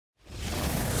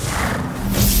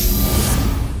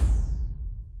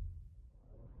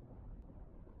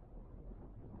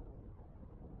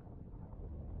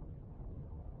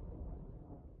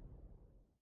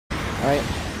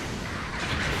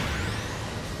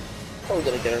probably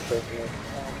gonna get her first.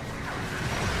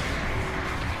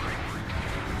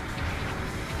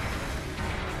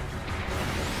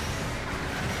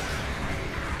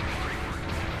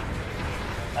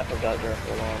 I forgot you're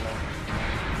for long now.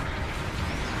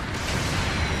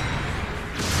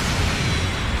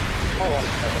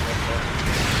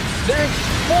 There's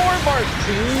 4 Mark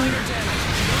II!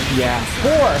 Yeah,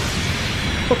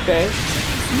 4! Okay.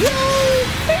 Yo!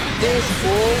 This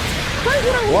bull!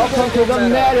 Welcome to the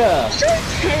meta! Shit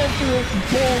cancerous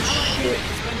bullshit!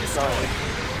 Sorry.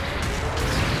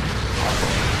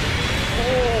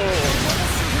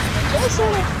 That's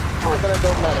sort of... we're gonna go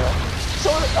meta.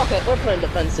 So, okay, we're playing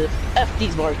defensive. F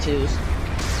these Mark IIs.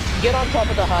 Get on top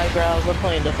of the high ground, we're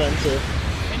playing defensive.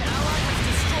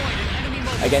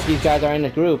 I guess these guys are in the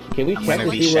group. Can we check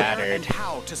to see what...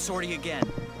 How to sortie again.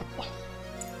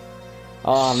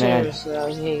 Oh man. Seriously,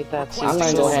 I hate that. I'm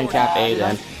gonna go ahead and cap A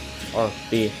then. Or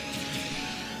B.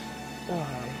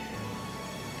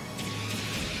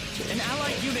 An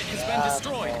allied unit has been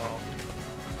destroyed.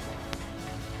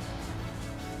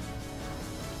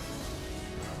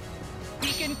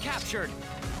 Beacon captured.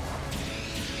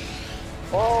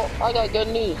 Well, I got good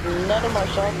news. None of my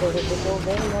shots will hit the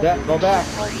building. Yeah, go back.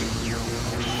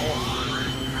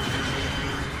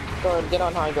 Go ahead, get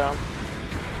on high ground.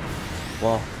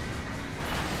 Well.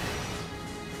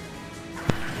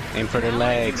 Aim for their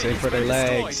legs, aim for their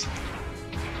legs.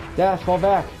 Yeah, fall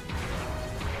back.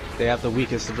 They have the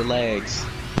weakest of the legs.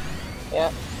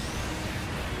 Yeah.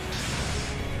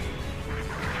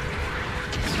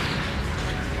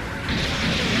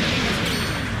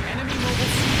 Enemy mobile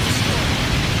suit destroyed.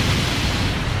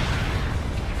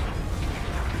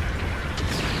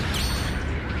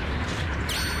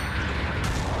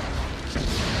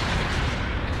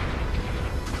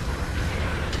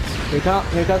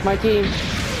 Here comes my team. An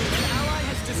ally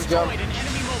has destroyed an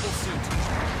enemy mobile suit.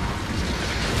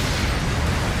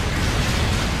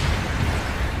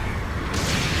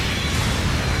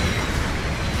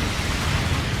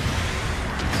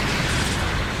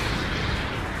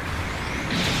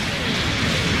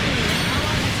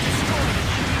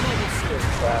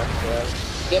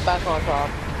 Get back on top.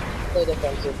 Play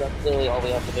defensive. That's really all we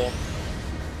have to do.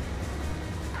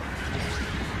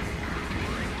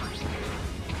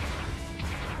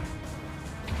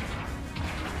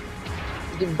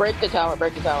 Break the tower.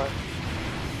 Break the tower.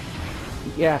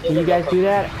 Yeah, can you guys do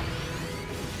that?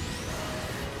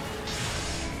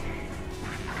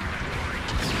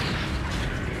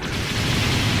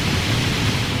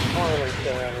 I don't really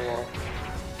care anymore.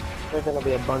 There's gonna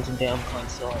be a bunch of damn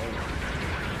console.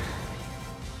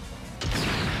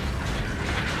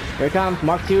 Here it comes,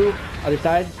 Mark II, other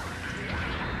side.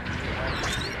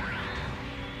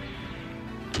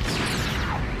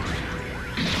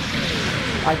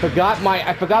 I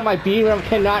forgot my beam ram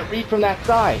cannot reach from that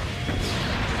side.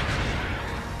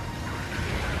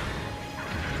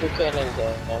 You can't end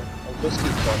game, man. And just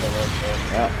keep going the right there.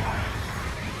 Yep.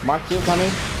 Mark II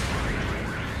coming.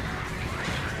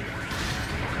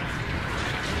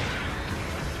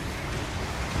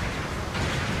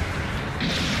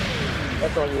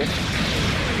 That's all you.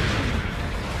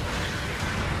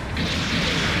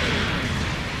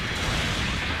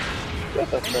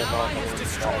 An ally has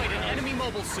destroyed an enemy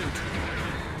mobile suit.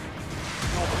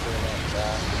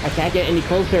 I can't get any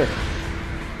closer.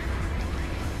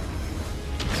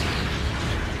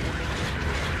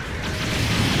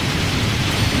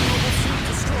 Mobile suit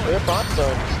destroyed. You're fine, so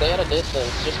stay at a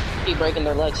distance. Just keep breaking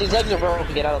their legs. His legs are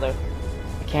broken. Get out of there.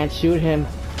 I can't shoot him.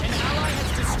 An ally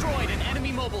has destroyed an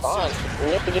enemy mobile Fine. suit.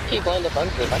 We have to just keep playing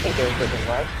defensive. I can carry freaking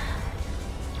lives.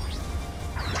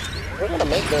 We're gonna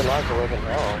make their lives a living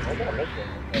hell. We're gonna make them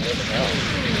a living hell.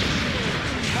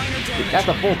 Minor damage. That's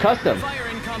a full custom. Fire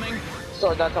incoming.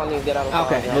 So that's on you. Get out of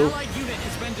Okay, fire, move. Allied unit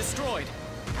has been destroyed.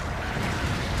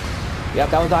 Yep,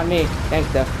 that was on me. Thanks,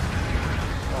 Steph.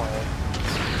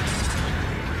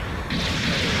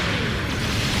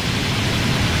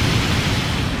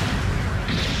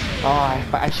 Oh,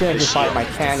 I should have just fired my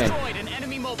cannon. Destroyed an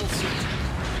enemy mobile suit.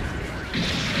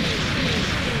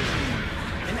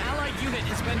 An allied unit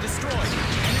has been destroyed.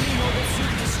 Enemy mobile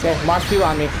suit destroyed. Okay, Mark II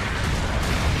on me.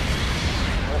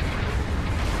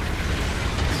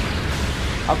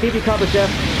 I'll keep you covered, Chef.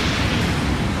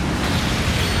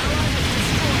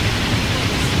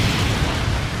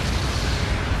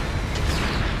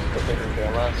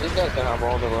 These guys can have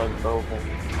all the legs broken.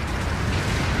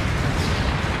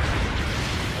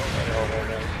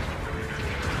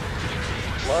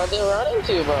 What are they running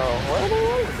to, bro? What are they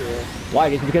running to? Why?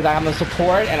 Just because I'm a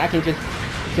support and I can just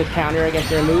counter against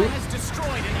their move? Has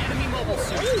destroyed an enemy mobile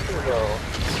suit. Bro.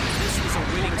 This was a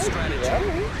winning strategy. Yeah.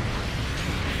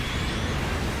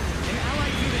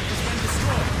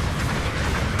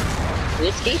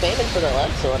 Just keep aiming for the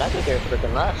left sword. I think they're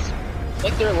freaking less.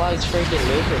 Make their lives freaking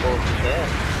miserable if you can.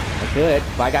 I could,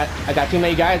 but I got too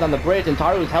many guys on the bridge, and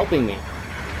Taru's helping me.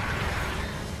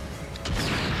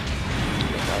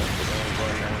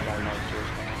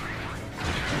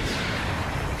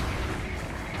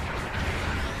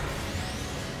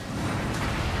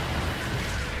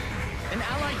 An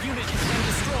allied unit has been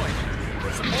destroyed.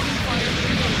 Supporting fire.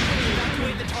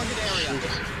 Evacuate the target area.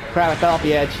 Crap, I fell off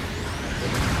the edge.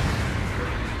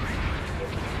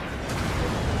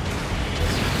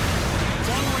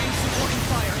 Long-range supporting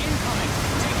fire incoming.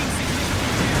 Taking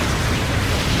significant damage.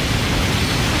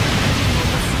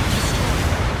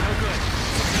 No good.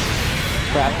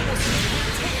 Crap.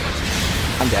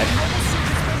 I'm dead.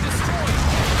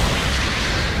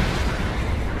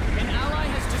 An ally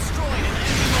has destroyed an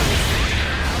enemy mobile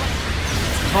suit.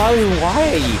 Taru,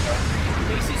 why?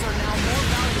 Bases are now more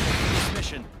valuable for this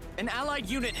mission. An allied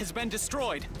unit has been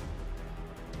destroyed.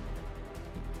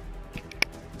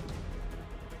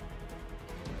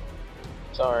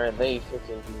 Sorry, they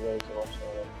freaking do way too much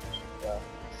damage. Yeah.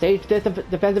 Stay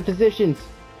defensive positions.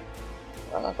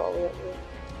 That's all we have to do.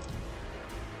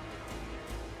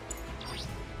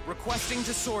 Requesting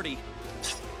to sortie.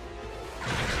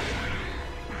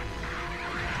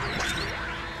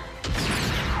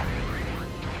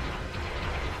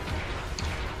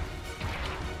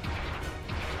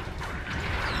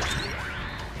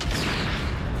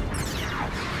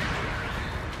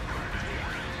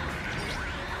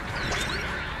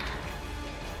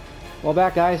 Well,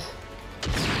 back, guys.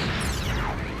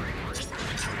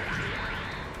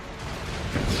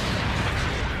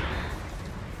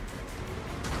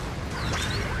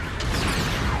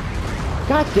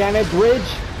 God damn it, bridge!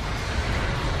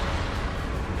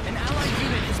 An allied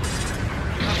unit is...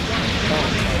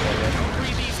 Don't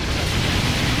breathe easy.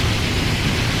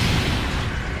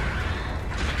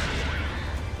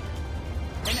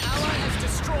 An ally has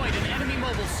destroyed an enemy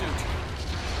mobile suit.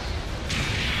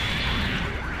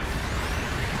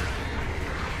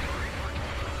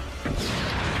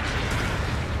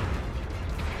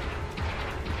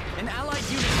 An allied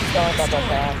unit has been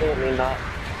destroyed. Absolutely not.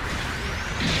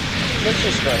 Let's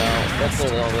just spread out. That's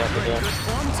literally all we have to Good do.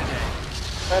 form today.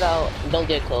 Spread out, don't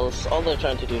get close. All they're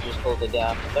trying to do is just close the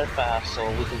gap. They're fast, so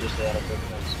we can just stay out of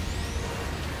distance.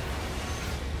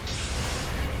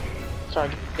 Sorry,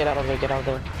 get out of there, get out of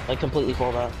there. Like, completely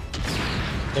pull that.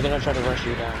 They're gonna try to rush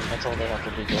you down. That's all they have to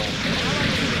do. An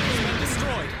allied unit has been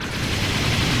destroyed.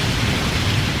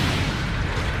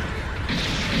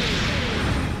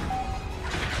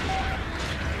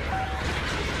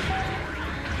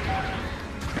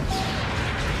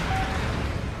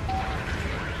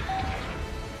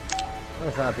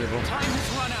 What's up, people? Time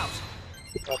has run out.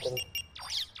 Fucking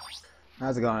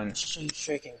How's it going? straight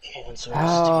freaking cancer.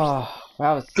 Oh,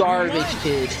 that was Garbage,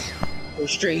 kid. Or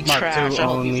straight Mark trash. II I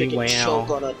hope you only, freaking wow. choke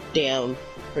on a damn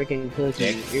freaking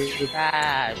cookie. You're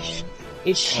trash.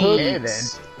 it Okay, took. then.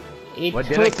 It What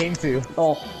did I took came to?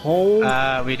 a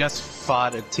whole. We just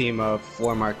fought a team of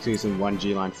 4 Mark IIs and 1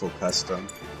 G-Line full custom.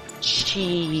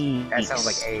 Jeez. That sounds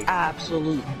like AIDS.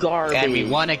 Absolute garbage. And we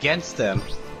won against them.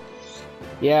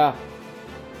 Yeah.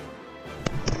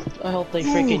 I hope they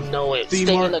freaking know it. See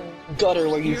Stay more- in the gutter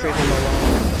where you freaking belong.